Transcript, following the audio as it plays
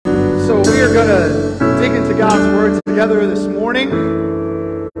So we are going to dig into God's Word together this morning.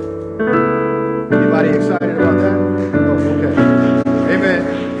 Anybody excited about that? Oh, okay. Amen.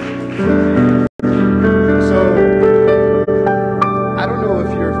 So, I don't know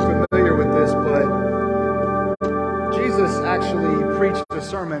if you're familiar with this, but Jesus actually preached a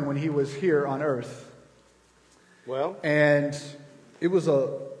sermon when he was here on earth. Well, and it was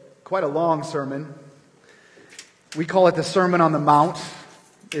quite a long sermon. We call it the Sermon on the Mount.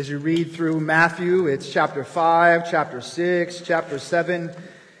 As you read through Matthew, it's chapter 5, chapter 6, chapter 7.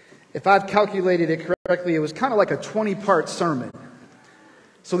 If I've calculated it correctly, it was kind of like a 20-part sermon.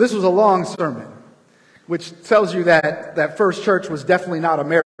 So this was a long sermon, which tells you that that first church was definitely not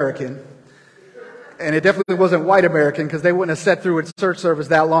American. And it definitely wasn't white American, because they wouldn't have sat through a church service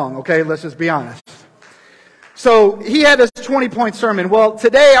that long, okay? Let's just be honest. So he had this 20-point sermon. Well,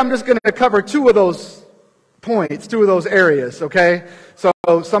 today I'm just going to cover two of those points, two of those areas, okay? So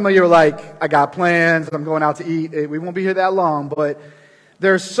some of you are like, I got plans, I'm going out to eat. We won't be here that long, but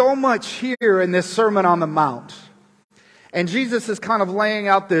there's so much here in this Sermon on the Mount. And Jesus is kind of laying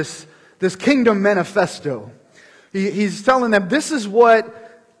out this kingdom manifesto. He's telling them, this is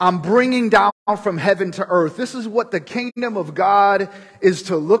what I'm bringing down from heaven to earth. This is what the kingdom of God is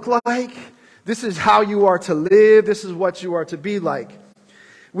to look like. This is how you are to live. This is what you are to be like.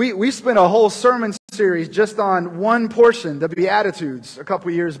 We spent a whole sermon series just on one portion, the Beatitudes, a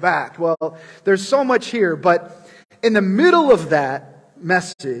couple years back. Well, there's so much here, but in the middle of that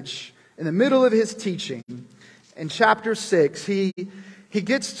message, in the middle of his teaching, in chapter 6, he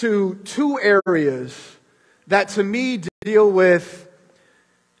gets to two areas that to me deal with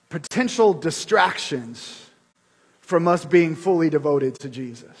potential distractions from us being fully devoted to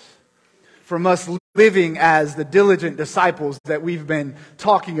Jesus, from us living as the diligent disciples that we've been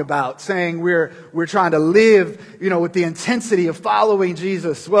talking about, saying we're trying to live, with the intensity of following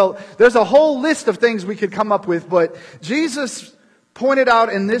Jesus. Well, there's a whole list of things we could come up with, but Jesus pointed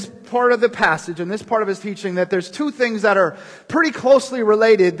out in this part of the passage, in this part of his teaching, that there's two things that are pretty closely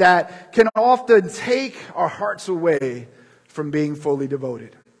related that can often take our hearts away from being fully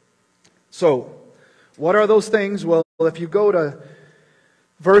devoted. So, what are those things? Well, if you go to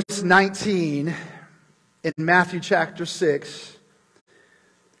verse 19 in Matthew chapter 6,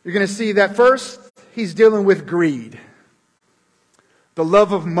 you're going to see that first, he's dealing with greed, the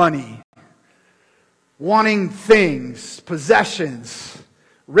love of money, wanting things, possessions,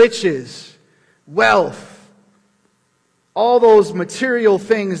 riches, wealth, all those material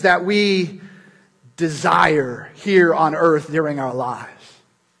things that we desire here on earth during our lives.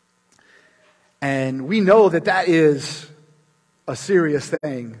 And we know that that is a serious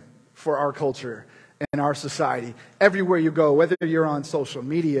thing for our culture and our society. Everywhere you go, whether you're on social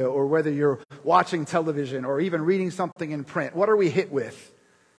media or whether you're watching television or even reading something in print, what are we hit with?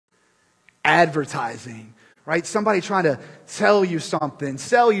 Advertising, right? Somebody trying to sell you something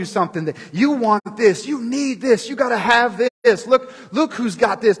that you want this, you need this, you got to have this. Look who's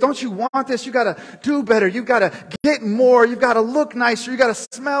got this. Don't you want this? You got to do better. You got to get more. You got to look nicer. You got to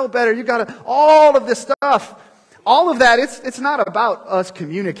smell better. You got to all of this stuff. All of that, it's not about us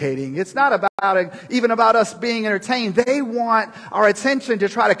communicating. It's not even about us being entertained. They want our attention to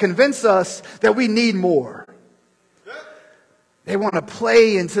try to convince us that we need more. They want to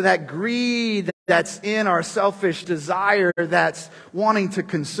play into that greed that's in our selfish desire, that's wanting to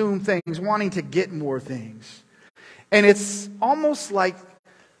consume things, wanting to get more things. And it's almost like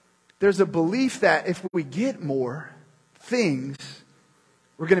there's a belief that if we get more things,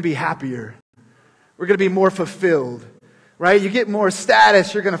 we're going to be happier. We're going to be more fulfilled, right? You get more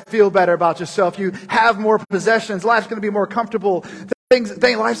status, you're going to feel better about yourself. You have more possessions, life's going to be more comfortable.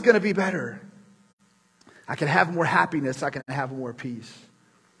 Life's going to be better. I can have more happiness. I can have more peace.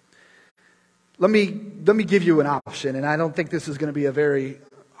 Let me give you an option, and I don't think this is going to be a very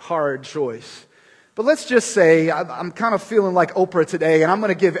hard choice. But let's just say I'm kind of feeling like Oprah today, and I'm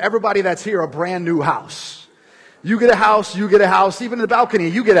going to give everybody that's here a brand new house. You get a house, even in the balcony,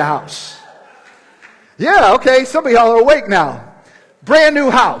 you get a house. Yeah, okay, some of y'all are awake now. Brand new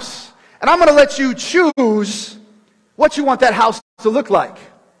house. And I'm going to let you choose what you want that house to look like.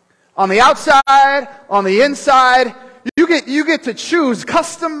 On the outside, on the inside, you get to choose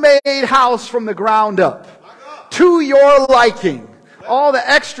custom-made house from the ground up. To your liking. All the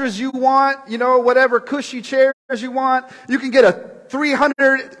extras you want, whatever cushy chairs you want. You can get a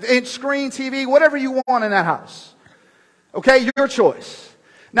 300-inch screen TV, whatever you want in that house. Okay, your choice.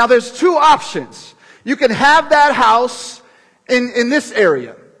 Now there's two options. You can have that house in this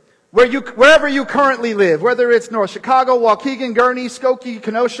area, wherever you currently live, whether it's North Chicago, Waukegan, Gurnee, Skokie,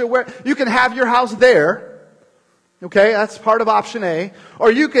 Kenosha, where you can have your house there. Okay, that's part of option A.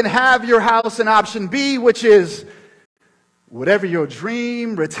 Or you can have your house in option B, which is whatever your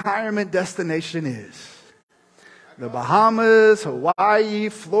dream retirement destination is. The Bahamas, Hawaii,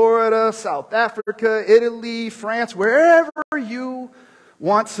 Florida, South Africa, Italy, France, wherever you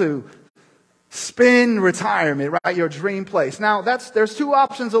want to spend retirement, right? Your dream place. Now, there's two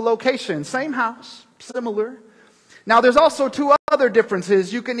options of location. Same house, similar. Now, there's also two other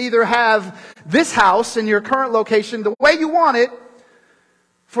differences. You can either have this house in your current location the way you want it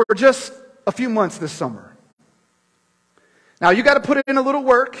for just a few months this summer. Now, you got to put in a little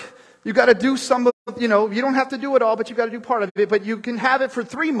work. You got to do some of, you don't have to do it all, but you got to do part of it. But you can have it for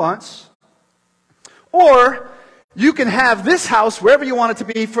 3 months. Or you can have this house wherever you want it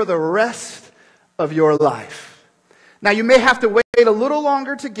to be for the rest of your life. Now, you may have to wait a little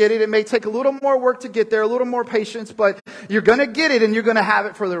longer to get it. It may take a little more work to get there, a little more patience, but you're going to get it and you're going to have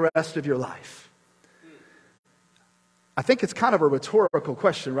it for the rest of your life. I think it's kind of a rhetorical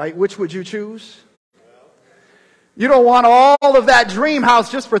question, right? Which would you choose? You don't want all of that dream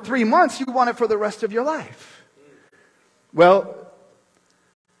house just for 3 months. You want it for the rest of your life. Well,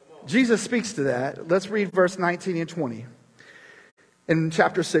 Jesus speaks to that. Let's read verse 19 and 20. In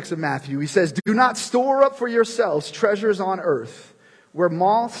chapter 6 of Matthew, he says, "Do not store up for yourselves treasures on earth, where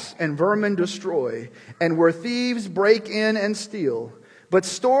moths and vermin destroy, and where thieves break in and steal. But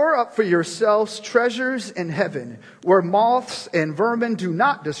store up for yourselves treasures in heaven, where moths and vermin do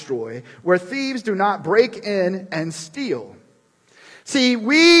not destroy, where thieves do not break in and steal." See,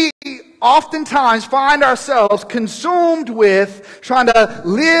 we oftentimes find ourselves consumed with trying to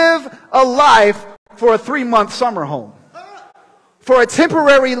live a life for a 3-month summer home. For a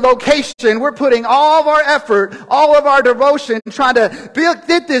temporary location, we're putting all of our effort, all of our devotion, trying to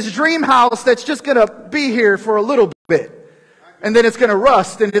get this dream house that's just going to be here for a little bit. And then it's going to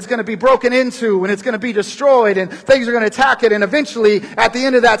rust, and it's going to be broken into, and it's going to be destroyed, and things are going to attack it. And eventually, at the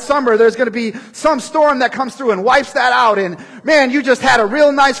end of that summer, there's going to be some storm that comes through and wipes that out. And man, you just had a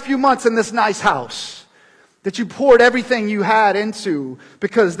real nice few months in this nice house that you poured everything you had into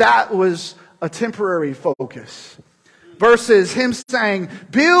because that was a temporary focus. Versus him saying,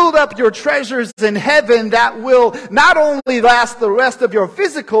 build up your treasures in heaven that will not only last the rest of your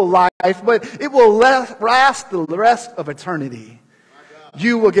physical life, but it will last the rest of eternity.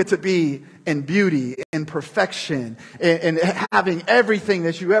 You will get to be in beauty, in perfection, and having everything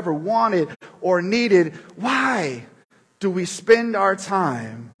that you ever wanted or needed. Why do we spend our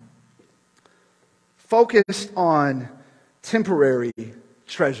time focused on temporary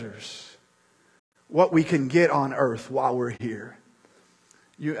treasures? What we can get on earth while we're here.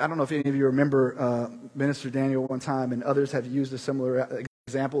 I don't know if any of you remember Minister Daniel one time, and others have used a similar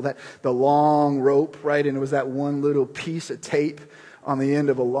example, that the long rope, right? And it was that one little piece of tape on the end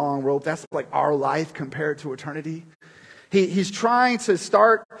of a long rope. That's like our life compared to eternity. He's trying to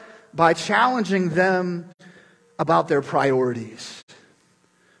start by challenging them about their priorities.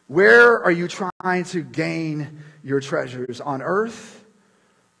 Where are you trying to gain your treasures? On earth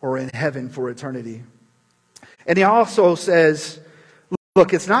or in heaven for eternity? And he also says,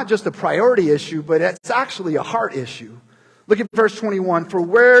 look, it's not just a priority issue, but it's actually a heart issue. Look at verse 21. For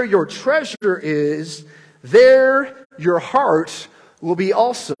where your treasure is, there your heart will be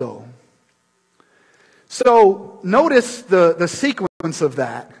also. So notice the sequence of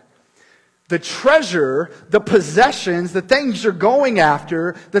that. The treasure, the possessions, the things you're going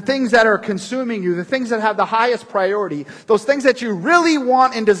after, the things that are consuming you, the things that have the highest priority, those things that you really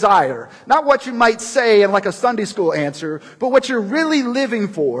want and desire. Not what you might say in like a Sunday school answer, but what you're really living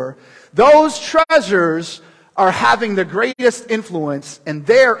for. Those treasures are having the greatest influence, and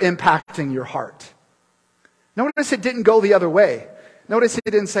they're impacting your heart. Notice it didn't go the other way. Notice it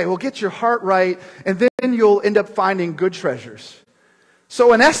didn't say, well, get your heart right, and then you'll end up finding good treasures.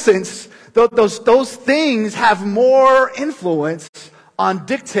 So in essence, those things have more influence on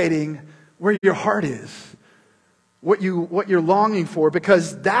dictating where your heart is, what you're longing for,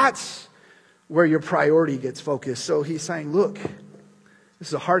 because that's where your priority gets focused. So he's saying, look, this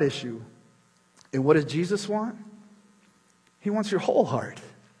is a heart issue. And what does Jesus want? He wants your whole heart.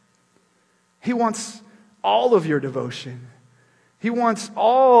 He wants all of your devotion. He wants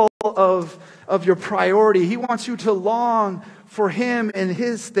all of your priority. He wants you to long for him and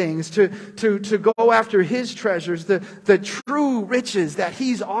his things, to go after his treasures, the true riches that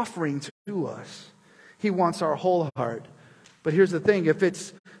he's offering to us. He wants our whole heart. But here's the thing, if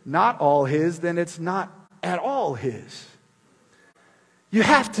it's not all his, then it's not at all his. You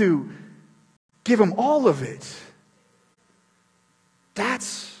have to give him all of it.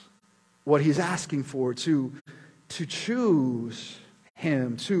 That's what he's asking for, to choose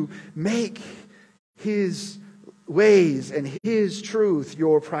him, to make his ways and His truth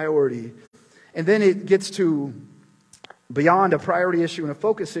your priority. And then it gets to beyond a priority issue and a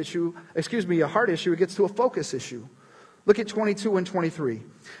focus issue, a heart issue, it gets to a focus issue. Look at 22 and 23.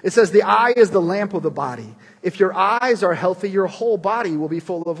 It says, the eye is the lamp of the body. If your eyes are healthy, your whole body will be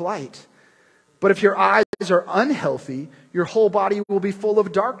full of light. But if your eyes are unhealthy, your whole body will be full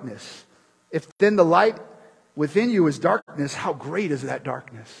of darkness. If then the light within you is darkness, how great is that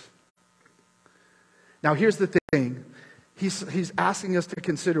darkness? Now here's the thing. He's asking us to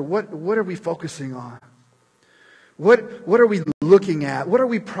consider, what are we focusing on? What are we looking at? What are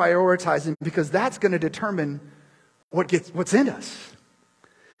we prioritizing? Because that's going to determine what's in us.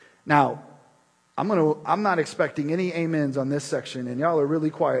 Now, I'm not expecting any amens on this section, and y'all are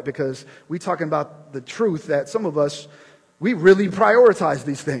really quiet because we're talking about the truth that some of us, we really prioritize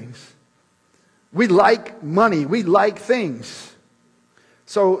these things. We like money. We like things.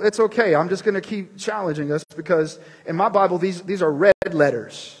 So it's okay. I'm just going to keep challenging us because in my Bible, these are red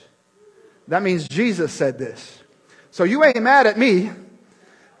letters. That means Jesus said this. So you ain't mad at me.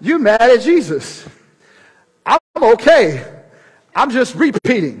 You mad at Jesus. I'm okay. I'm just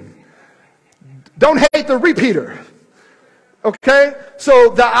repeating. Don't hate the repeater. Okay? So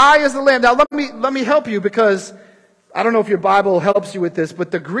the eye is the lamp. Now let me help you because I don't know if your Bible helps you with this,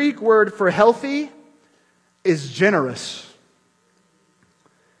 but the Greek word for healthy is generous.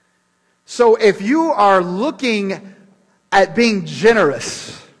 So if you are looking at being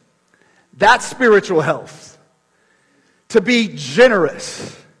generous, that's spiritual health. To be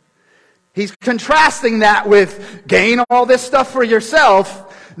generous. He's contrasting that with gain all this stuff for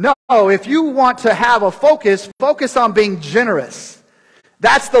yourself. No, if you want to have a focus on being generous.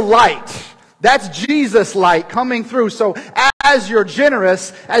 That's the light. That's Jesus' light coming through. So as you're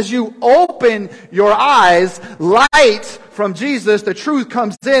generous, as you open your eyes, light from Jesus, the truth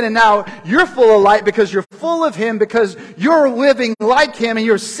comes in, and now you're full of light because you're full of Him, because you're living like Him and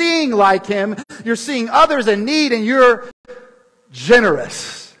you're seeing like Him. You're seeing others in need and you're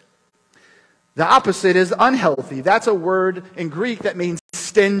generous. The opposite is unhealthy. That's a word in Greek that means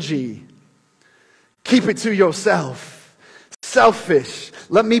stingy. Keep it to yourself. Selfish.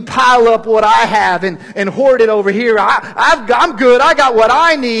 Let me pile up what I have and hoard it over here. I'm good. I got what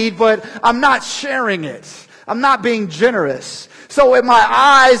I need, but I'm not sharing it. I'm not being generous. So if my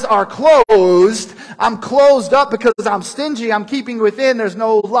eyes are closed, I'm closed up because I'm stingy. I'm keeping within. There's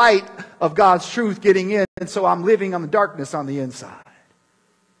no light of God's truth getting in. And so I'm living on the darkness on the inside.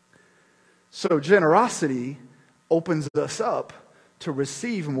 So generosity opens us up to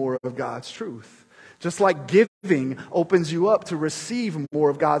receive more of God's truth. Just like giving opens you up to receive more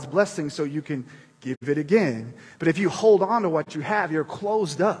of God's blessing so you can give it again. But if you hold on to what you have, you're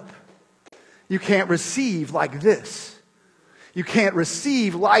closed up. You can't receive like this. You can't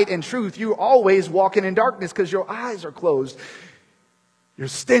receive light and truth. You're always walking in darkness because your eyes are closed. You're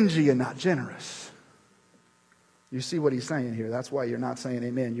stingy and not generous. You see what he's saying here. That's why you're not saying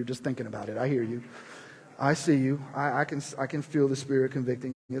amen. You're just thinking about it. I hear you. I see you. I can feel the Spirit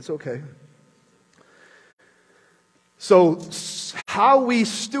convicting. It's okay. So how we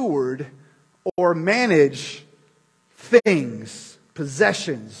steward or manage things,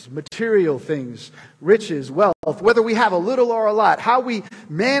 possessions, material things, riches, wealth, whether we have a little or a lot, how we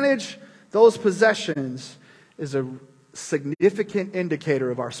manage those possessions is a significant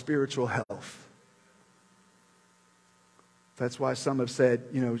indicator of our spiritual health. That's why some have said,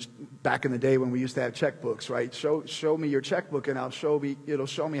 back in the day when we used to have checkbooks, right? Show me your checkbook and it'll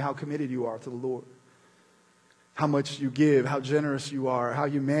show me how committed you are to the Lord. How much you give, how generous you are, how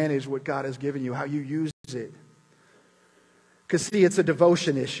you manage what God has given you, how you use it. Because see, it's a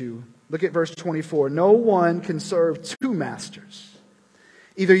devotion issue. Look at verse 24. No one can serve two masters.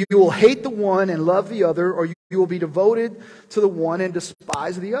 Either you will hate the one and love the other, or you will be devoted to the one and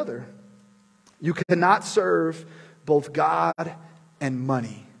despise the other. You cannot serve both God and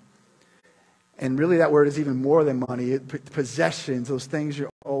money. And really that word is even more than money. Possessions, those things you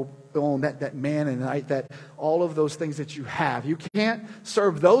own, that man and night, that all of those things that you have. You can't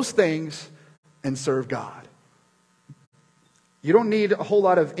serve those things and serve God. You don't need a whole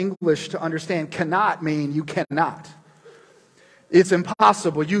lot of English to understand cannot mean you cannot. It's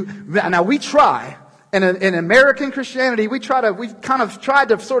impossible. Now we try. And in American Christianity, we've kind of tried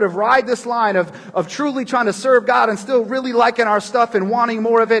to sort of ride this line of truly trying to serve God and still really liking our stuff and wanting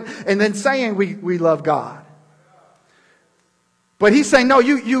more of it and then saying we love God. But he's saying, no,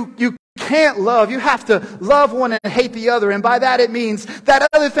 you can't love. You have to love one and hate the other. And by that it means that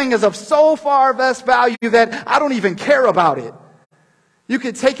other thing is of so far less value that I don't even care about it. You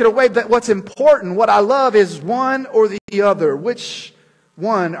could take it away, but what's important, what I love is one or the other. Which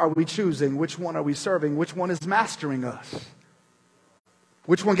one are we choosing? Which one are we serving? Which one is mastering us?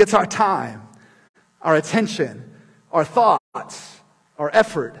 Which one gets our time, our attention, our thoughts, our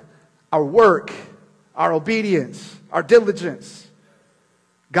effort, our work, our obedience, our diligence?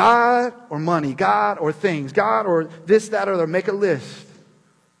 God or money, God or things, God or this, that, or other. Make a list.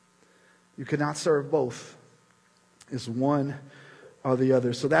 You cannot serve both. It's one or the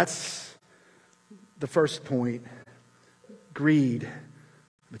other. So that's the first point. Greed,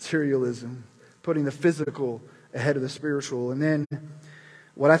 materialism, putting the physical ahead of the spiritual. And then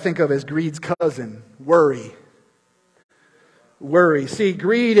what I think of as greed's cousin, worry. Worry. See,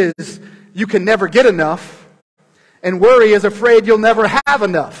 greed is you can never get enough. And worry is afraid you'll never have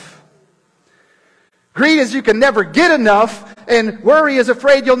enough. Greed is you can never get enough, and worry is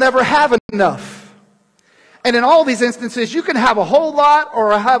afraid you'll never have enough. And in all these instances, you can have a whole lot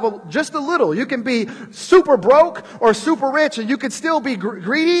or have just a little. You can be super broke or super rich, and you could still be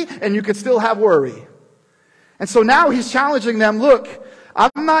greedy, and you could still have worry. And so now he's challenging them, look,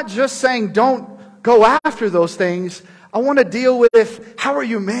 I'm not just saying don't go after those things. I want to deal with how are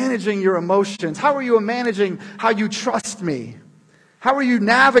you managing your emotions? How are you managing how you trust me? How are you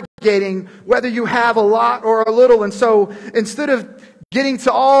navigating whether you have a lot or a little? And so instead of getting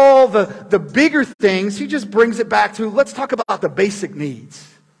to all the bigger things, he just brings it back to let's talk about the basic needs,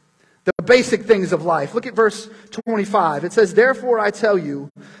 the basic things of life. Look at verse 25. It says, therefore I tell you,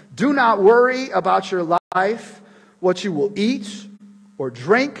 do not worry about your life, what you will eat or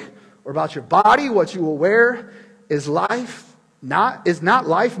drink, or about your body, what you will wear. Is not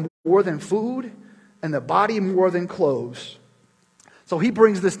life more than food, and the body more than clothes? So he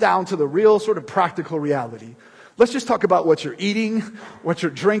brings this down to the real sort of practical reality. Let's just talk about what you're eating, what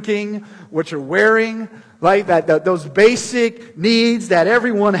you're drinking, what you're wearing, like those basic needs that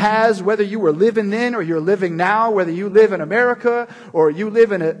everyone has, whether you were living then or you're living now, whether you live in America or you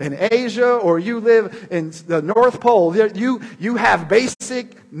live in Asia or you live in the North Pole. You have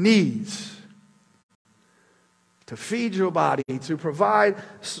basic needs. To feed your body, to provide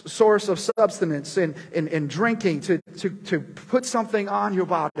source of substance in drinking, to put something on your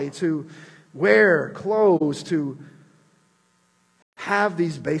body, to wear clothes, to have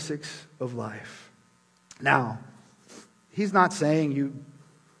these basics of life. Now, he's not saying you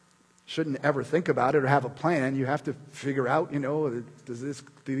shouldn't ever think about it or have a plan. You have to figure out, do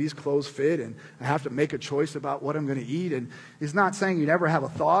these clothes fit? And I have to make a choice about what I'm going to eat. And he's not saying you never have a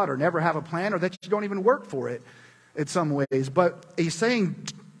thought or never have a plan or that you don't even work for it. In some ways, but he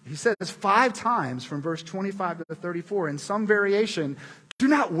says 5 times from verse 25 to 34 in some variation, do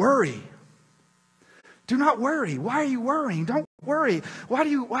not worry. Do not worry. Why are you worrying? Don't worry. Why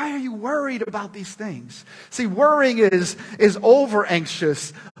are you worried about these things? See, worrying is over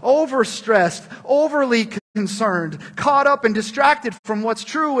anxious, over stressed, overly concerned, caught up and distracted from what's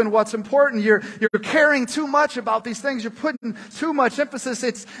true and what's important. You're caring too much about these things. You're putting too much emphasis.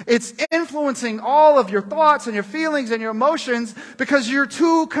 It's influencing all of your thoughts and your feelings and your emotions because you're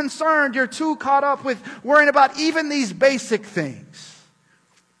too concerned. You're too caught up with worrying about even these basic things.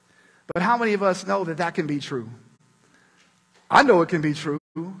 But how many of us know that can be true? I know it can be true.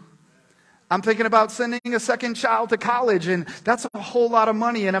 I'm thinking about sending a second child to college, and that's a whole lot of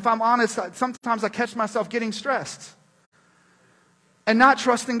money. And if I'm honest, sometimes I catch myself getting stressed and not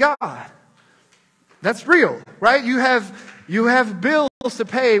trusting God. That's real, right? You have bills to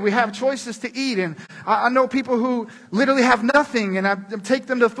pay. We have choices to eat. And I know people who literally have nothing, and I take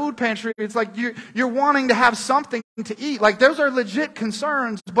them to the food pantry. It's like you're wanting to have something to eat. Like those are legit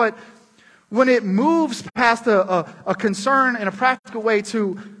concerns, but when it moves past a concern in a practical way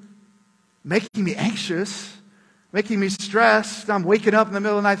to making me anxious, making me stressed, I'm waking up in the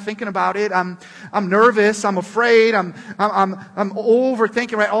middle of the night thinking about it, I'm nervous, I'm afraid, I'm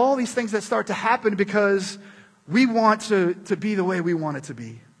overthinking, right? All these things that start to happen because we want to be the way we want it to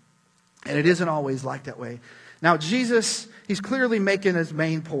be. And it isn't always like that way. Now, Jesus, he's clearly making his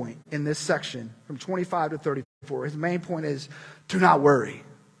main point in this section from 25 to 34. His main point is, do not worry.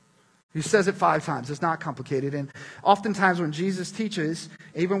 He says it 5 times. It's not complicated. And oftentimes when Jesus teaches,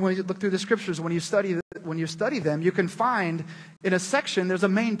 even when you look through the scriptures, when you study them, you can find in a section there's a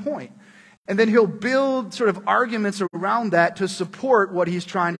main point. And then he'll build sort of arguments around that to support what he's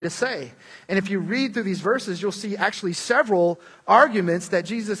trying to say. And if you read through these verses, you'll see actually several arguments that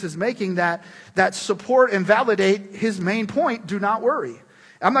Jesus is making that support and validate his main point, do not worry.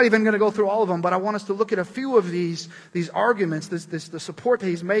 I'm not even going to go through all of them, but I want us to look at a few of these arguments, the support that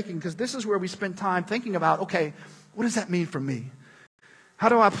he's making, because this is where we spend time thinking about, okay, what does that mean for me? How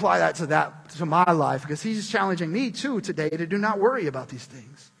do I apply that to my life? Because he's challenging me too today to do not worry about these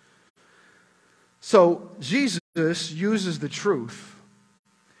things. So Jesus uses the truth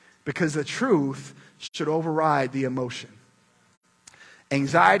because the truth should override the emotion.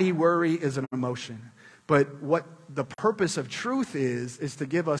 Anxiety, worry is an emotion. But what the purpose of truth is to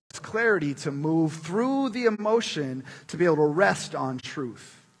give us clarity to move through the emotion to be able to rest on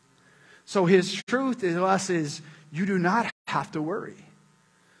truth. So his truth to us is you do not have to worry.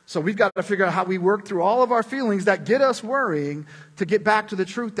 So we've got to figure out how we work through all of our feelings that get us worrying to get back to the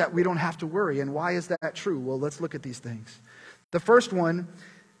truth that we don't have to worry. And why is that true? Well, let's look at these things. The first one,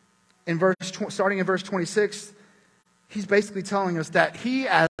 starting in verse 26, he's basically telling us that he,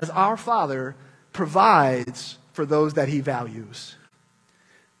 as our Father, provides for those that he values.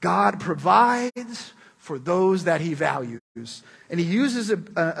 God provides for those that he values. And he uses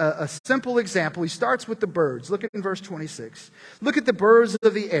a simple example. He starts with the birds. Look at in verse 26. Look at the birds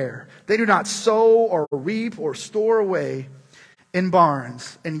of the air. They do not sow or reap or store away in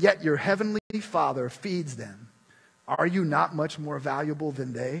barns, and yet your heavenly Father feeds them. Are you not much more valuable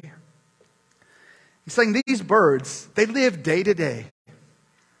than they? He's saying these birds, they live day to day.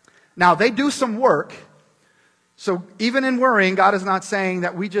 Now, they do some work. So even in worrying, God is not saying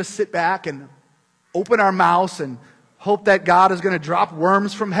that we just sit back and open our mouths and hope that God is going to drop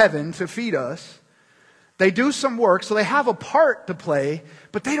worms from heaven to feed us. They do some work, so they have a part to play,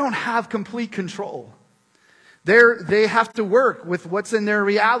 but they don't have complete control. They have to work with what's in their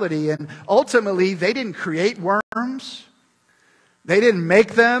reality, and ultimately, they didn't create worms. They didn't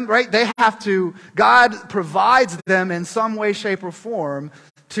make them, right? They have to, God provides them in some way, shape, or form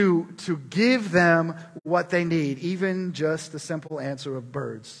to give them what they need, even just the simple answer of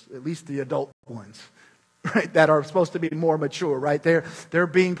birds, at least the adult ones, right, that are supposed to be more mature, right? They're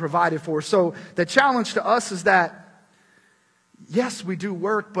being provided for. So the challenge to us is that, yes, we do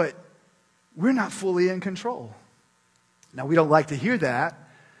work, but we're not fully in control. Now, we don't like to hear that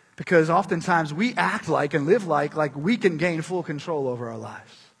because oftentimes we act like and live like we can gain full control over our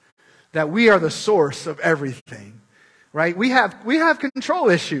lives, that we are the source of everything. Right? We have control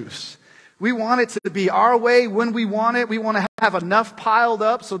issues. We want it to be our way when we want it. We want to have enough piled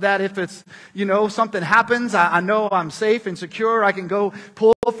up so that if it's, something happens, I know I'm safe and secure. I can go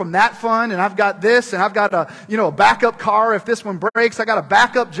pull from that fund, and I've got this, and I've got a backup car if this one breaks. I got a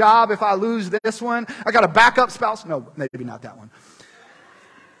backup job if I lose this one. I got a backup spouse. No, maybe not that one.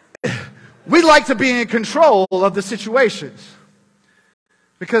 We like to be in control of the situations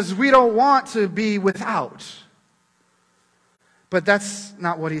because we don't want to be without. But that's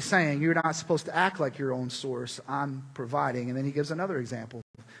not what he's saying. You're not supposed to act like your own source. I'm providing. And then he gives another example,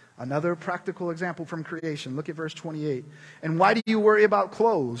 another practical example from creation. Look at verse 28. And why do you worry about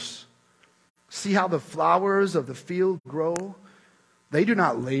clothes? See how the flowers of the field grow? They do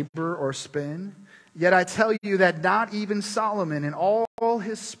not labor or spin. Yet I tell you that not even Solomon in all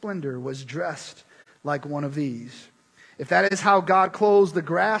his splendor was dressed like one of these. If that is how God clothes the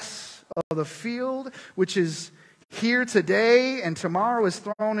grass of the field, which is here today and tomorrow is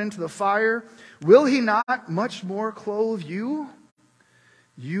thrown into the fire, will he not much more clothe you,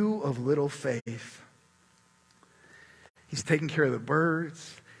 you of little faith? He's taking care of the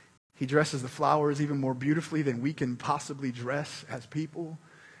birds. He dresses the flowers even more beautifully than we can possibly dress as people.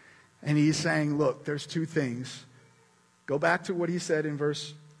 And he's saying, look, there's two things. Go back to what he said in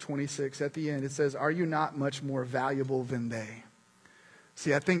verse 26 at the end. It says, are you not much more valuable than they?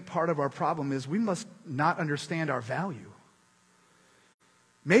 See, I think part of our problem is we must not understand our value.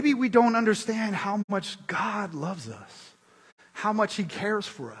 Maybe we don't understand how much God loves us, how much he cares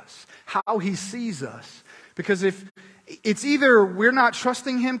for us, how he sees us. Because if it's either we're not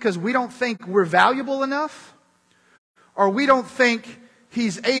trusting him because we don't think we're valuable enough, or we don't think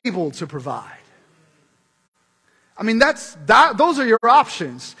he's able to provide. I mean, those are your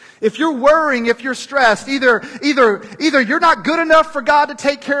options. If you're worrying, if you're stressed, either you're not good enough for God to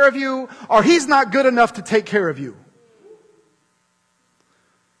take care of you, or he's not good enough to take care of you.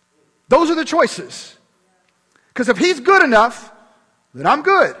 Those are the choices. Because if he's good enough, then I'm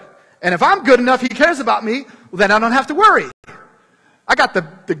good. And if I'm good enough, he cares about me, well, then I don't have to worry. I got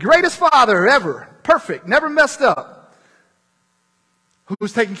the greatest father ever. Perfect. Never messed up.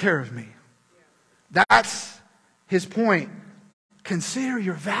 Who's taking care of me? That's his point. Consider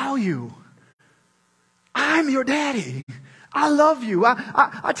your value. I'm your daddy. I love you.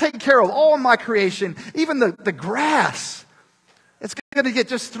 I take care of all my creation. Even the grass. It's going to get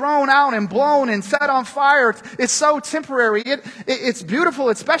just thrown out and blown and set on fire. It's so temporary. It's beautiful.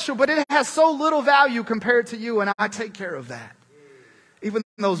 It's special. But it has so little value compared to you. And I take care of that. Even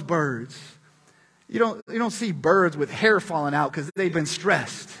those birds. You don't see birds with hair falling out because they've been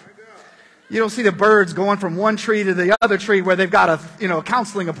stressed. You don't see the birds going from one tree to the other tree where they've got a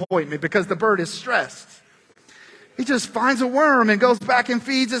counseling appointment because the bird is stressed. He just finds a worm and goes back and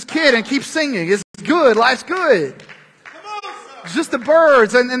feeds his kid and keeps singing. It's good. Life's good. It's just the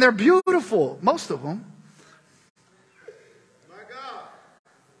birds, and they're beautiful, most of them. My God.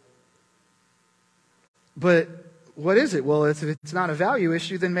 But what is it? Well, if it's not a value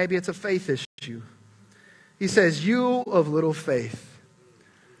issue, then maybe it's a faith issue. He says, you of little faith,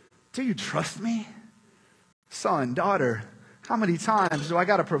 do you trust me? Son, daughter, how many times do I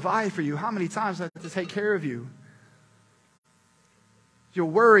got to provide for you? How many times do I have to take care of you? You're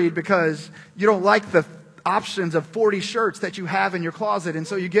worried because you don't like the options of 40 shirts that you have in your closet, and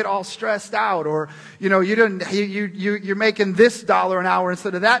so you get all stressed out, or you're making this $1 an hour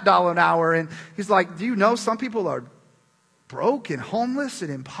instead of that $1 an hour. And he's like, do you know some people are broke and homeless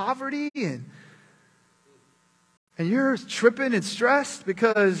and in poverty, and you're tripping and stressed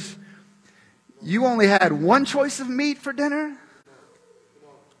because you only had one choice of meat for dinner?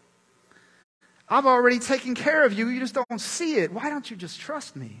 I've already taken care of you. You just don't see it. Why don't you just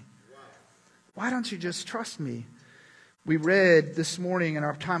trust me? Why don't you just trust me? We read this morning in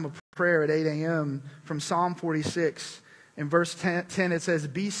our time of prayer at 8 a.m. from Psalm 46. In verse 10 it says,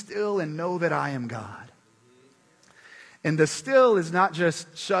 be still and know that I am God. And the still is not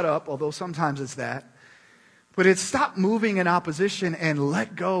just shut up, although sometimes it's that. But it's stop moving in opposition and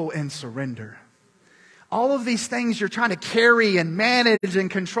let go and surrender. All of these things you're trying to carry and manage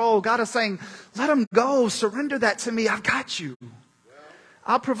and control, God is saying, let them go. Surrender that to me. I've got you.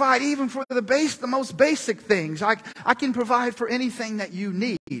 I'll provide even for the most basic things. I can provide for anything that you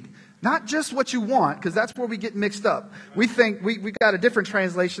need. Not just what you want, because that's where we get mixed up. We think we got a different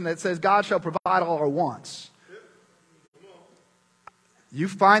translation that says, God shall provide all our wants. You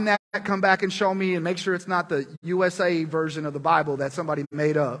find that, come back and show me, and make sure it's not the USA version of the Bible that somebody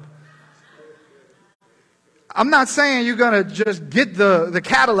made up. I'm not saying you're going to just get the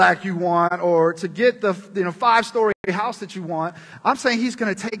Cadillac you want, or to get the 5-story house that you want. I'm saying he's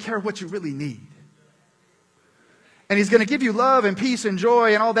going to take care of what you really need. And he's going to give you love and peace and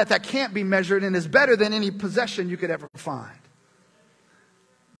joy and all that can't be measured and is better than any possession you could ever find.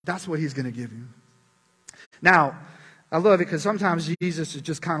 That's what he's going to give you. Now, I love it because sometimes Jesus is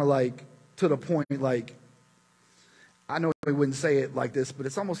just kind of like to the point, like, I know he wouldn't say it like this, but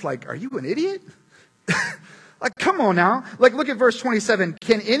it's almost like, are you an idiot? Like, come on now. Like, look at verse 27.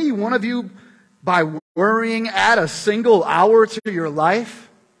 Can any one of you, by worrying, add a single hour to your life?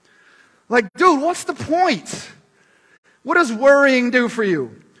 Like, dude, what's the point? What does worrying do for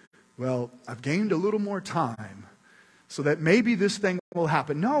you? Well, I've gained a little more time so that maybe this thing will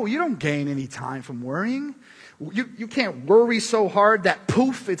happen. No, you don't gain any time from worrying. You can't worry so hard that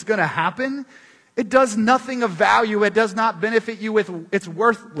poof, it's going to happen. It does nothing of value. It does not benefit you. It's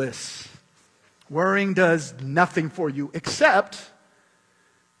worthless. Worrying does nothing for you except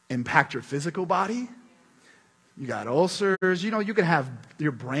impact your physical body. You got ulcers. You can have,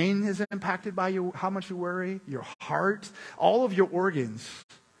 your brain is impacted by how much you worry. Your heart, all of your organs,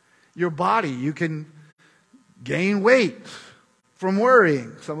 your body. You can gain weight from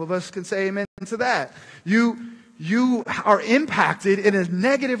worrying. Some of us can say amen to that. You are impacted in a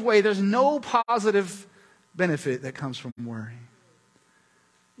negative way. There's no positive benefit that comes from worrying.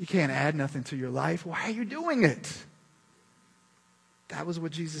 You can't add nothing to your life. Why are you doing it? That was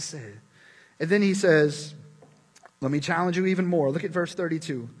what Jesus said. And then he says, let me challenge you even more. Look at verse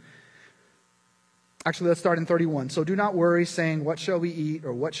 32. Actually, let's start in 31. So do not worry, saying, what shall we eat,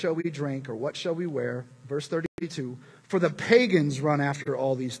 or what shall we drink, or what shall we wear? Verse 32. For the pagans run after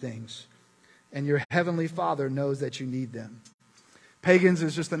all these things, and your heavenly Father knows that you need them. Pagans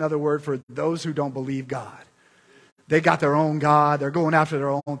is just another word for those who don't believe God. They got their own God. They're going after their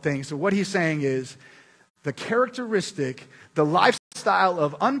own thing. So what he's saying is the characteristic, the lifestyle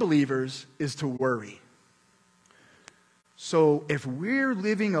of unbelievers is to worry. So if we're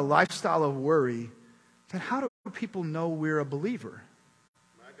living a lifestyle of worry, then how do people know we're a believer?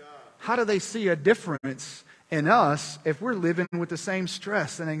 How do they see a difference in us if we're living with the same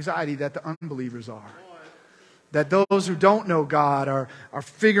stress and anxiety that the unbelievers are? That those who don't know God are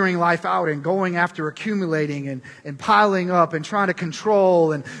figuring life out and going after accumulating and piling up and trying to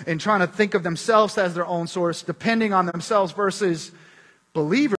control and trying to think of themselves as their own source, depending on themselves, versus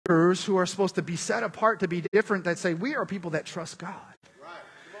believers who are supposed to be set apart to be different, that say, we are people that trust God.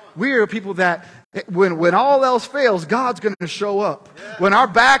 We are people that, when all else fails, God's going to show up. When our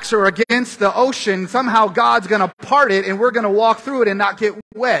backs are against the ocean, somehow God's going to part it and we're going to walk through it and not get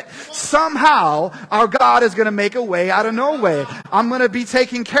wet. Somehow, our God is going to make a way out of no way. I'm going to be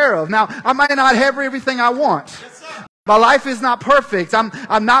taken care of. Now, I might not have everything I want. My life is not perfect.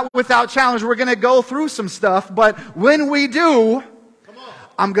 I'm not without challenge. We're going to go through some stuff. But when we do,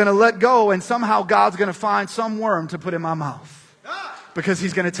 I'm going to let go, and somehow God's going to find some worm to put in my mouth. Because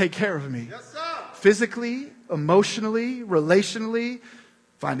He's going to take care of me. Yes, sir. Physically, emotionally, relationally,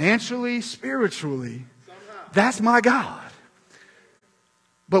 financially, spiritually. That's my God.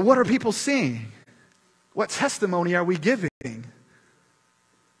 But what are people seeing? What testimony are we giving?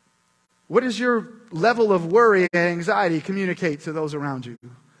 What does your level of worry and anxiety communicate to those around you?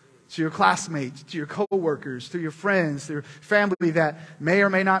 To your classmates, to your co-workers, to your friends, to your family that may or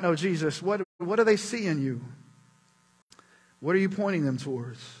may not know Jesus? What do they see in you? What are you pointing them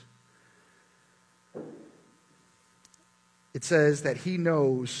towards? It says that He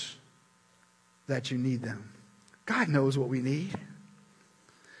knows that you need them. God knows what we need.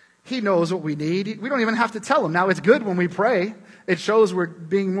 He knows what we need. We don't even have to tell Him. Now, it's good when we pray. It shows we're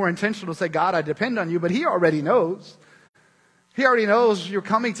being more intentional to say, God, I depend on you. But He already knows. He already knows you're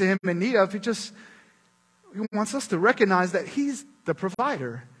coming to Him in need of. He wants us to recognize that He's the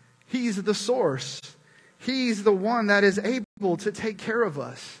provider. He's the source. He's the one that is able to take care of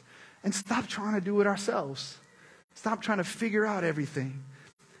us. And stop trying to do it ourselves. Stop trying to figure out everything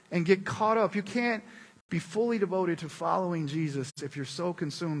and get caught up. You can't be fully devoted to following Jesus if you're so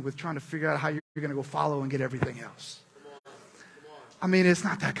consumed with trying to figure out how you're going to go follow and get everything else. I mean, it's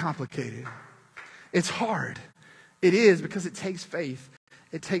not that complicated. It's hard. It is, because it takes faith.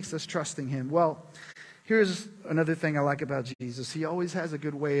 It takes us trusting Him. Well, here's another thing I like about Jesus. He always has a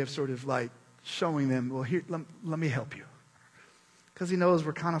good way of sort of like showing them, well, here, let me help you. Because He knows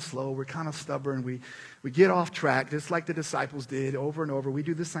we're kind of slow, we're kind of stubborn, we get off track, just like the disciples did over and over. We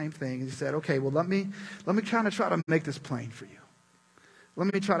do the same thing. And He said, okay, well, let me kind of try to make this plain for you.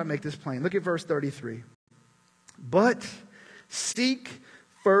 Let me try to make this plain. Look at verse 33. But seek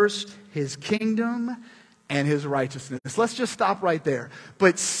first His kingdom and His righteousness. Let's just stop right there.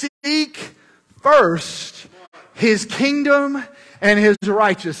 But seek first His kingdom and His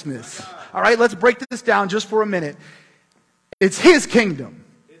righteousness. All right, let's break this down just for a minute. It's His kingdom.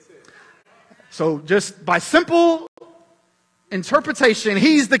 So just by simple interpretation,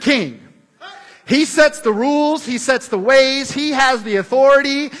 He's the king. He sets the rules. He sets the ways. He has the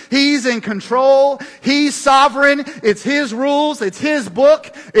authority. He's in control. He's sovereign. It's His rules. It's His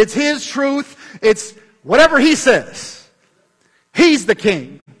book. It's His truth. It's whatever He says. He's the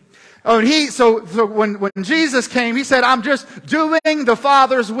king. Oh, and so when Jesus came, He said, I'm just doing the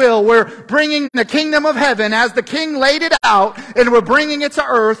Father's will. We're bringing the kingdom of heaven as the King laid it out, and we're bringing it to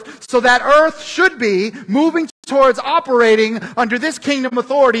earth, so that earth should be moving towards operating under this kingdom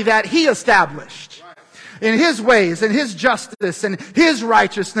authority that He established. In His ways, and His justice, and His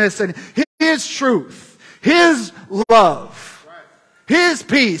righteousness, and His truth, His love, His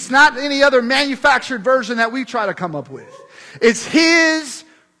peace, not any other manufactured version that we try to come up with. It's His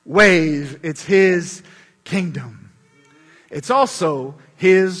ways. It's His kingdom. It's also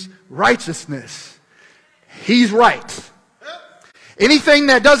His righteousness. He's right. Anything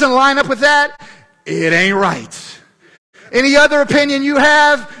that doesn't line up with that, it ain't right. Any other opinion you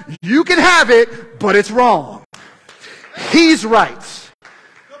have, you can have it, but it's wrong. He's right.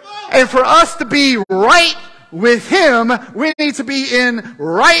 And for us to be right with Him, we need to be in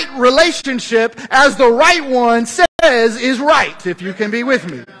right relationship as the right one says is right, if you can be with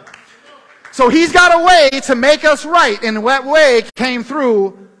me. So He's got a way to make us right, and that way came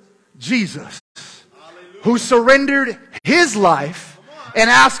through Jesus, who surrendered His life and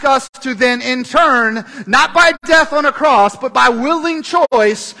asked us to then in turn, not by death on a cross, but by willing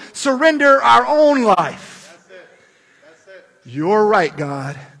choice, surrender our own life. That's it. You're right,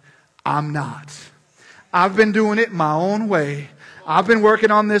 God. I'm not. I've been doing it my own way. I've been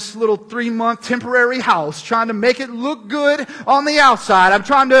working on this little 3-month temporary house, trying to make it look good on the outside. I'm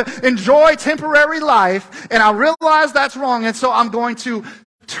trying to enjoy temporary life, and I realize that's wrong, and so I'm going to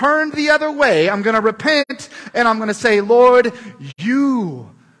turn the other way. I'm going to repent, and I'm going to say, Lord, You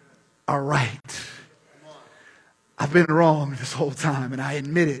are right. I've been wrong this whole time, and I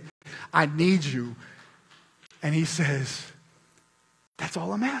admit it. I need You. And He says, that's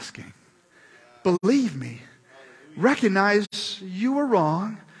all I'm asking. Believe me. Recognize you were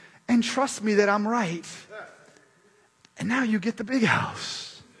wrong and trust me that I'm right. And now you get the big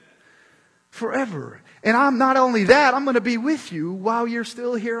house forever. And I'm not only that, I'm going to be with you while you're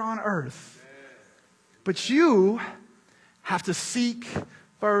still here on earth. But you have to seek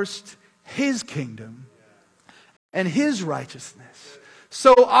first His kingdom and His righteousness.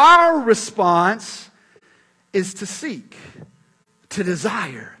 So our response is to seek, to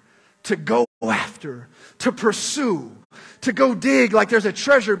desire, to go after, to pursue, to go dig like there's a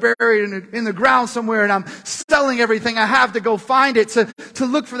treasure buried in the ground somewhere, and I'm selling everything I have to go find it, to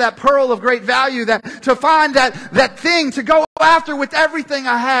look for that pearl of great value, to find that thing, to go after with everything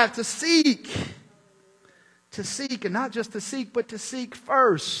I have, to seek. To seek, and not just to seek, but to seek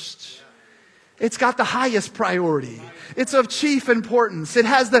first. It's got the highest priority. It's of chief importance. It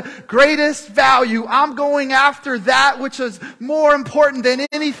has the greatest value. I'm going after that which is more important than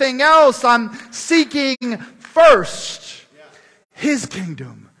anything else. I'm seeking first His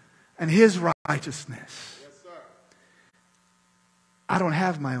kingdom and His righteousness. I don't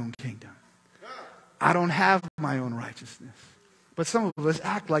have my own kingdom. I don't have my own righteousness. But some of us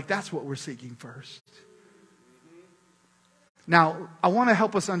act like that's what we're seeking first. Now, I want to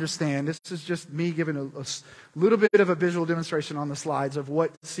help us understand. This is just me giving a little bit of a visual demonstration on the slides of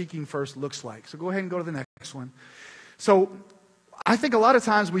what seeking first looks like. So go ahead and go to the next one. So I think a lot of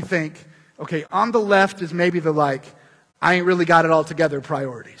times we think, okay, on the left is maybe the I ain't really got it all together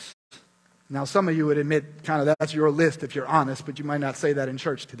priorities. Now, some of you would admit kind of that's your list if you're honest, but you might not say that in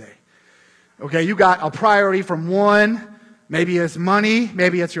church today. Okay, you got a priority from one. Maybe it's money,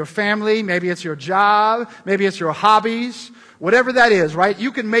 maybe it's your family, maybe it's your job, maybe it's your hobbies, whatever that is, right?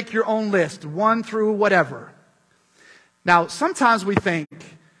 You can make your own list, 1 through whatever. Now, sometimes we think,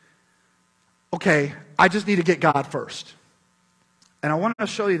 okay, I just need to get God first. And I want to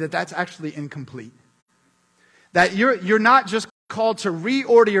show you that that's actually incomplete. That you're not just called to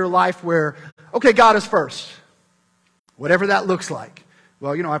reorder your life where, okay, God is first. Whatever that looks like.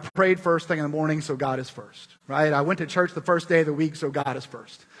 Well, I prayed first thing in the morning, so God is first, right? I went to church the first day of the week, so God is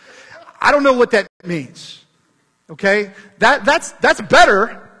first. I don't know what that means, okay? That's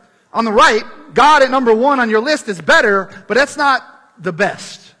better on the right. God at number 1 on your list is better, but that's not the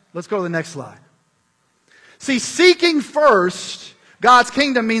best. Let's go to the next slide. See, seeking first God's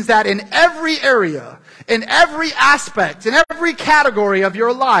kingdom means that in every area, in every aspect, in every category of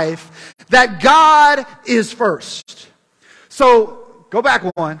your life, that God is first. So, go back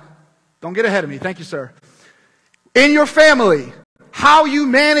 1. Don't get ahead of me. Thank you, sir. In your family, how you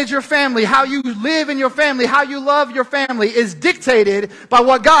manage your family, how you live in your family, how you love your family is dictated by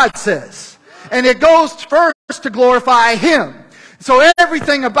what God says. And it goes first to glorify Him. So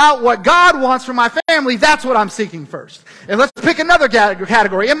everything about what God wants for my family, that's what I'm seeking first. And let's pick another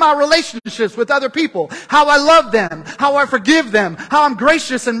category. In my relationships with other people, how I love them, how I forgive them, how I'm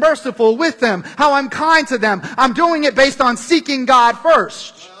gracious and merciful with them, how I'm kind to them. I'm doing it based on seeking God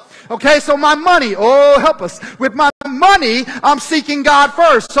first. Okay, so my money, help us. With my money, I'm seeking God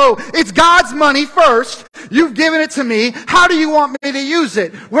first. So it's God's money first. You've given it to me. How do you want me to use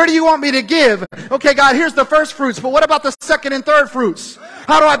it? Where do you want me to give? Okay, God, here's the first fruits, but what about the second and third fruits?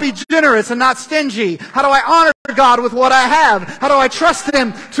 How do I be generous and not stingy? How do I honor God with what I have? How do I trust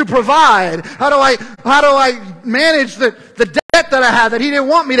Him to provide? How do I manage the debt that I have that He didn't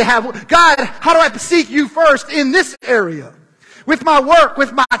want me to have? God, how do I seek You first in this area? With my work,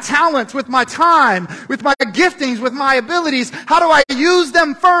 with my talents, with my time, with my giftings, with my abilities, how do I use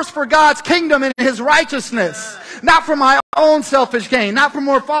them first for God's kingdom and His righteousness? Not for my own selfish gain, not for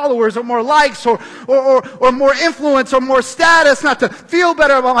more followers or more likes or more influence or more status, not to feel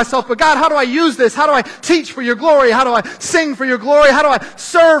better about myself, but God, how do I use this? How do I teach for Your glory? How do I sing for Your glory? How do I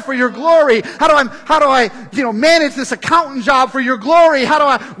serve for Your glory? How do I manage this accountant job for Your glory? How do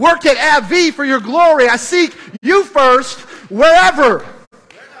I work at AbbVie for Your glory? I seek You first wherever.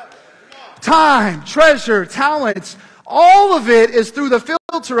 Time, treasure, talents, all of it is through the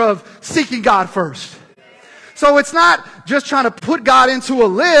filter of seeking God first. So it's not just trying to put God into a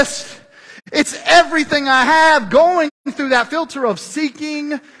list. It's everything I have going through that filter of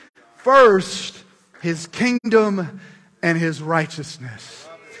seeking first His kingdom and His righteousness.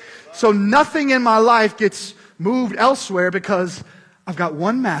 So nothing in my life gets moved elsewhere because I've got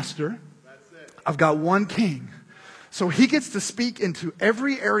one master. I've got one king. So He gets to speak into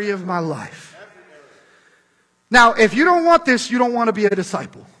every area of my life. Now, if you don't want this, you don't want to be a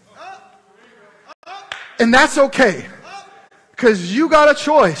disciple. And that's okay. Because you got a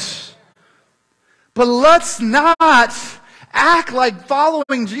choice. But let's not act like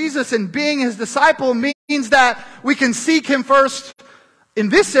following Jesus and being His disciple means that we can seek Him first in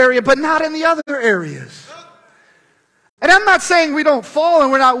this area, but not in the other areas. And I'm not saying we don't fall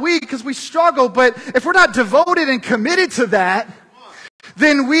and we're not weak because we struggle, but if we're not devoted and committed to that,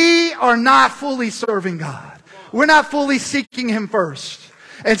 then we are not fully serving God. We're not fully seeking Him first.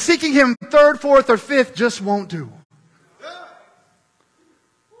 And seeking Him third, fourth, or fifth just won't do.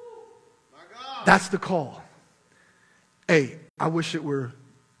 That's the call. Hey, I wish it were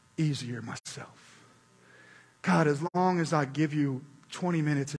easier myself. God, as long as I give You 20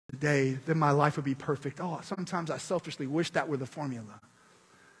 minutes a day, then my life would be perfect. Sometimes I selfishly wish that were the formula.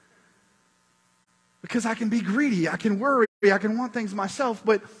 Because I can be greedy, I can worry, I can want things myself,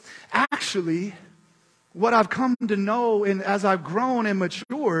 but actually, what I've come to know and as I've grown and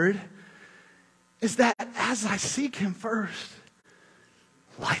matured is that as I seek him first,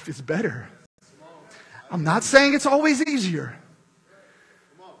 life is better. I'm not saying it's always easier,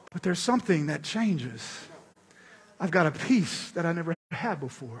 but there's something that changes. I've got a peace that I never had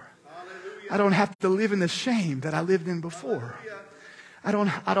before. I don't have to live in the shame that I lived in before. I don't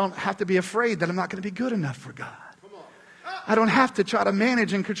have to be afraid that I'm not going to be good enough for God. I don't have to try to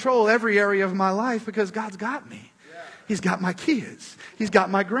manage and control every area of my life because God's got me. He's got my kids. He's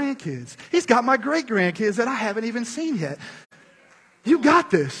got my grandkids. He's got my great-grandkids that I haven't even seen yet. You got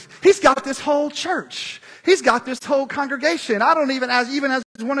this. He's got this whole church. He's got this whole congregation. I don't even as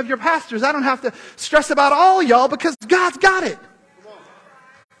one of your pastors, I don't have to stress about all y'all because God's got it.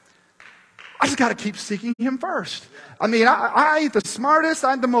 I just got to keep seeking him first. I mean, I ain't the smartest,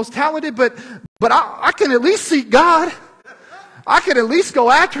 I'm the most talented, but I can at least seek God. I can at least go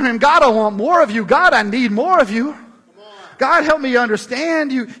after him. God, I want more of you. God, I need more of you. God, help me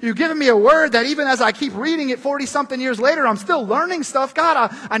understand. You've given me a word that even as I keep reading it 40-something years later, I'm still learning stuff.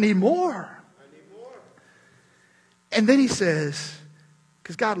 God, I need more. And then he says,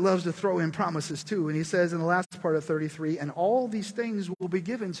 because God loves to throw in promises too, and he says in the last part of 33, and all these things will be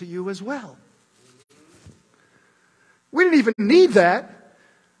given to you as well. We didn't even need that.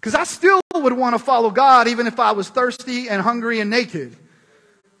 Because I still would want to follow God even if I was thirsty and hungry and naked.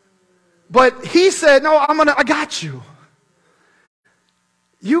 But he said, no, I got you.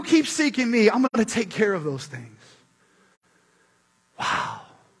 You keep seeking me. I'm going to take care of those things. Wow.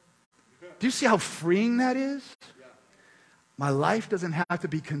 Do you see how freeing that is? My life doesn't have to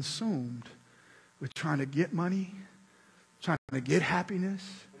be consumed with trying to get money, trying to get happiness,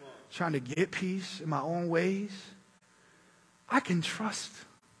 trying to get peace in my own ways. I can trust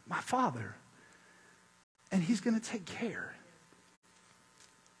my Father, and he's going to take care.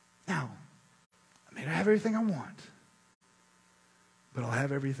 Now, I may not have everything I want, but I'll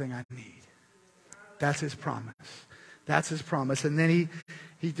have everything I need. That's his promise. That's his promise. And then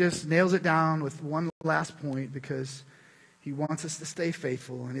he just nails it down with one last point because he wants us to stay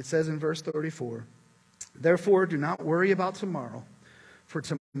faithful. And it says in verse 34, therefore do not worry about tomorrow, for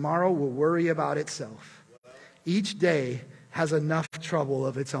tomorrow will worry about itself. Each day has enough trouble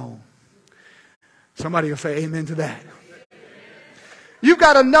of its own. Somebody will say amen to that. You've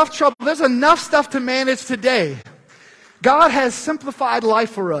got enough trouble. There's enough stuff to manage today. God has simplified life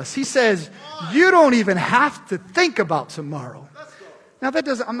for us. He says, you don't even have to think about tomorrow. Now that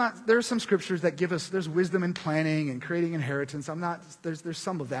doesn't, there are some scriptures that give us, there's wisdom in planning and creating inheritance. There's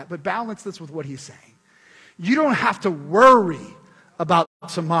some of that, but balance this with what he's saying. You don't have to worry about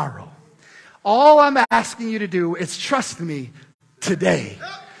tomorrow. All I'm asking you to do is trust me today.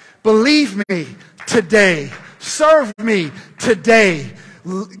 Believe me today. Serve me today.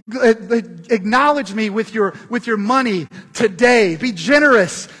 Acknowledge me with your money today. Be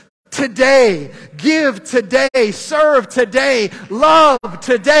generous today. Give today. Serve today. Love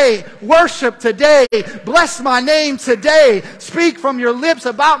today. Worship today. Bless my name today. Speak from your lips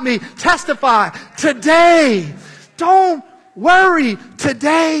about me. Testify today. Don't worry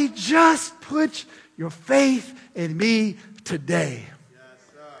today. Just put your faith in me today.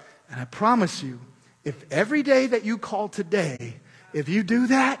 And I promise you, if every day that you call today, if you do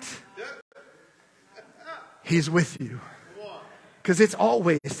that, he's with you. Because it's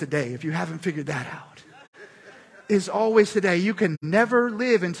always today, if you haven't figured that out. It's always today. You can never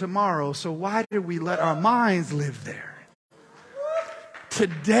live in tomorrow, so why do we let our minds live there?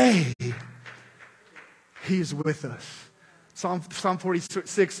 Today, he's with us. Psalm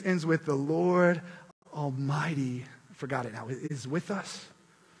 46 ends with the Lord Almighty. I forgot it now. Is with us.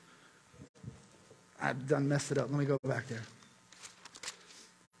 I've done messed it up. Let me go back there.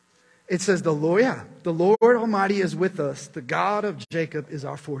 It says the Lord Almighty is with us. The God of Jacob is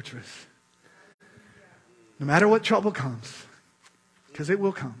our fortress. No matter what trouble comes, because it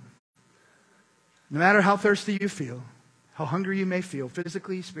will come. No matter how thirsty you feel, how hungry you may feel,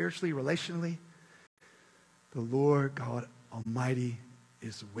 physically, spiritually, relationally, the Lord God Almighty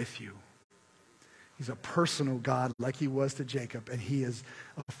is with you. He's a personal God like he was to Jacob, and he is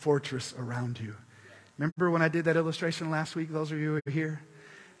a fortress around you. Remember when I did that illustration last week, those of you who are here?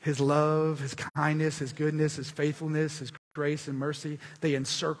 His love, his kindness, his goodness, his faithfulness, his grace and mercy, they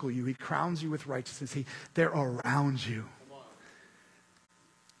encircle you. He crowns you with righteousness. They're around you.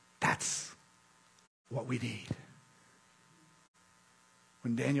 That's what we need.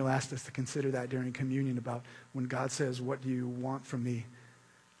 When Daniel asked us to consider that during communion about when God says, what do you want from me?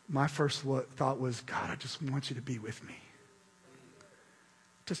 My first thought was, God, I just want you to be with me.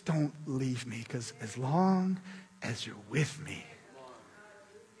 Just don't leave me, because as long as you're with me,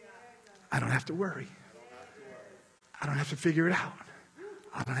 I don't have to worry. I don't have to figure it out.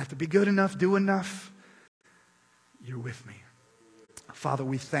 I don't have to be good enough, do enough. You're with me. Father,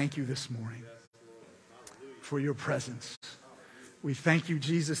 we thank you this morning for your presence. We thank you,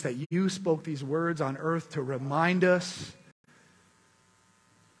 Jesus, that you spoke these words on earth to remind us,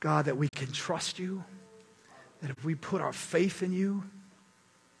 God, that we can trust you, that if we put our faith in you,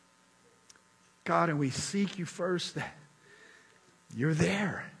 God, and we seek you first, that you're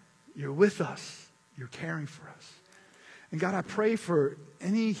there. You're with us. You're caring for us. And God, I pray for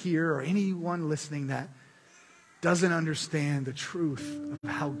any here or anyone listening that doesn't understand the truth of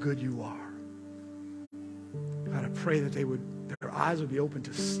how good you are. God, I pray that their eyes would be open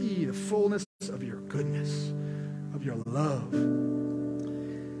to see the fullness of your goodness, of your love.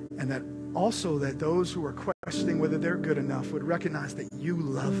 And that also that those who are questioning whether they're good enough would recognize that you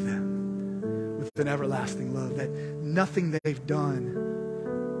love them with an everlasting love, that nothing they've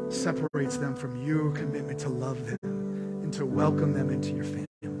done separates them from your commitment to love them and to welcome them into your family.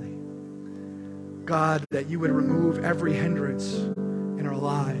 God, that you would remove every hindrance in our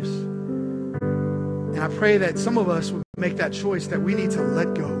lives. And I pray that some of us would make that choice that we need to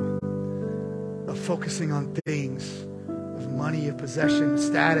let go of focusing on things, of money, of possession,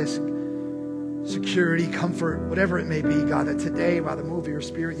 status, security, comfort, whatever it may be, God, that today, by the move of your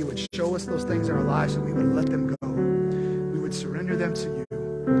Spirit, you would show us those things in our lives and we would let them go. We would surrender them to you.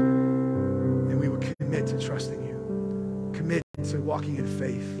 And we would commit to trusting you. Commit to walking in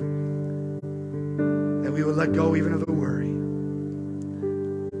faith. That we would let go even of the worry,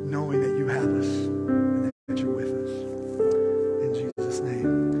 knowing that you have us and that you're with us. In Jesus'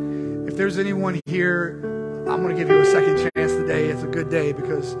 name. If there's anyone here, I'm going to give you a second chance today. It's a good day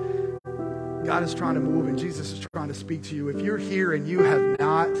because God is trying to move and Jesus is trying to speak to you. If you're here and you have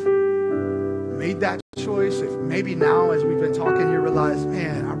not made that choice, if maybe now as we've been talking, you realize,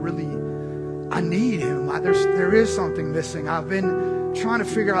 man, I need him. There is something missing. I've been trying to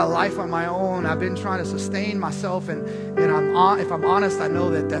figure out life on my own. I've been trying to sustain myself, and if I'm honest, I know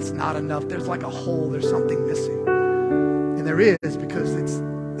that that's not enough. There's like a hole. There's something missing. And there is, because it's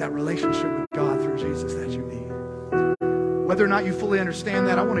that relationship with God through Jesus that you need. Whether or not you fully understand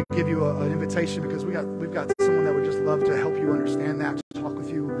that, I want to give you an invitation because we've got someone that would just love to help you understand that, to talk with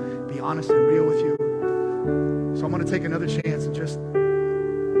you, be honest and real with you. So I'm going to take another chance and just,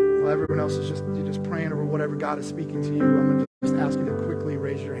 while everyone else is you're just praying over whatever God is speaking to you, I'm going to just ask you to quickly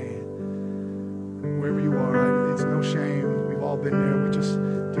raise your hand. Wherever you are, it's no shame. We've all been there. Do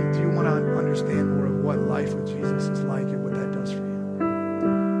you want to understand more of what life with Jesus is like and what that does for you?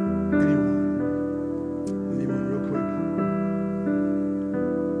 Anyone real quick?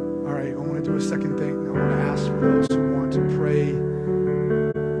 All right, I want to do a second thing. I want to ask for those who want to pray,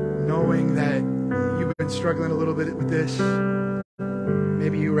 knowing that you've been struggling a little bit with this.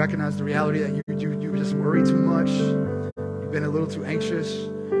 Maybe you recognize the reality that you just worry too much. You've been a little too anxious.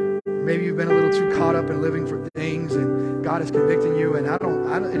 Maybe you've been a little too caught up in living for things, and God is convicting you. And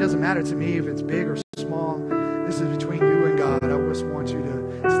it doesn't matter to me if it's big or small. This is between you and God. I just want you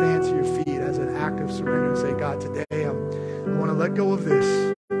to stand to your feet as an act of surrender and say, God, today I want to let go of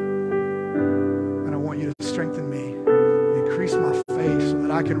this, and I want you to strengthen me, increase my faith so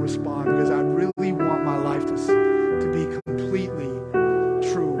that I can respond, because I really want my life to be completely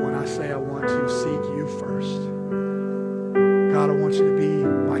true when I say I want to seek you first. God, I want you to be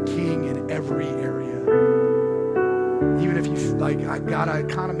my king in every area. Even if you like,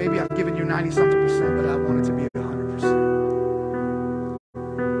 maybe I've given you 90-something%, but I want it to be 100%.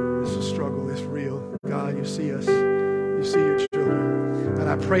 It's a struggle. It's real. God, you see us. You see your children. And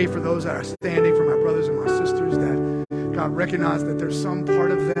I pray for those that are standing, for my brothers and my sisters, that God recognize that there's some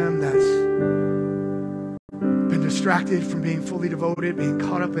part of them that's been distracted from being fully devoted, being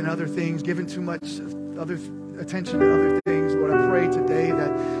caught up in other things, given too much other attention to other things. Lord, I pray today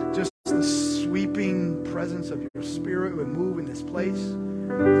that just the sweeping presence of your Spirit would move in this place.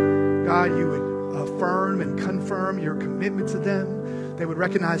 God, you would affirm and confirm your commitment to them. They would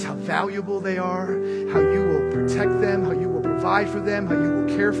recognize how valuable they are, how you will protect them, how you will provide for them, how you will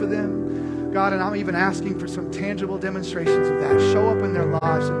care for them. God, and I'm even asking for some tangible demonstrations of that. Show up in their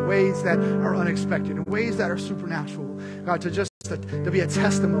lives in ways that are unexpected, in ways that are supernatural. God, to be a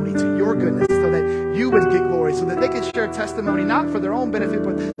testimony to your goodness so that you would get glory, so that they could share testimony not for their own benefit,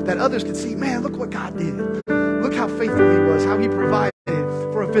 but that others could see, man, look what God did. Look how faithful he was, how he provided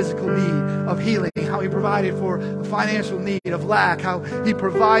for a physical need of healing, how he provided for a financial need of lack, how he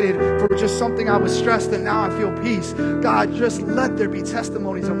provided for just something I was stressed and now I feel peace. God, just let there be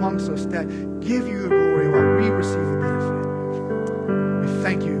testimonies amongst us that give you the glory while we receive the benefit. We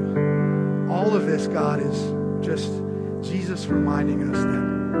thank you. All of this, God, is just Jesus reminding us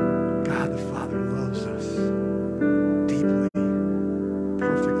that God the Father loves us.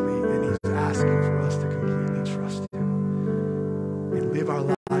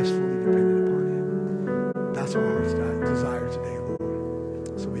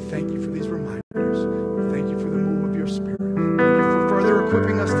 thank you for these reminders. We thank you for the move of your Spirit. Thank you for further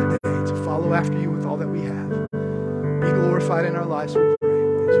equipping us today to follow after you with all that we have. Be glorified in our lives, we pray.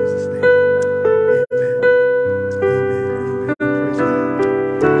 In Jesus' name. Amen. Amen. Praise God.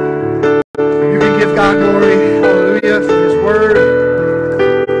 You can give God glory. Hallelujah.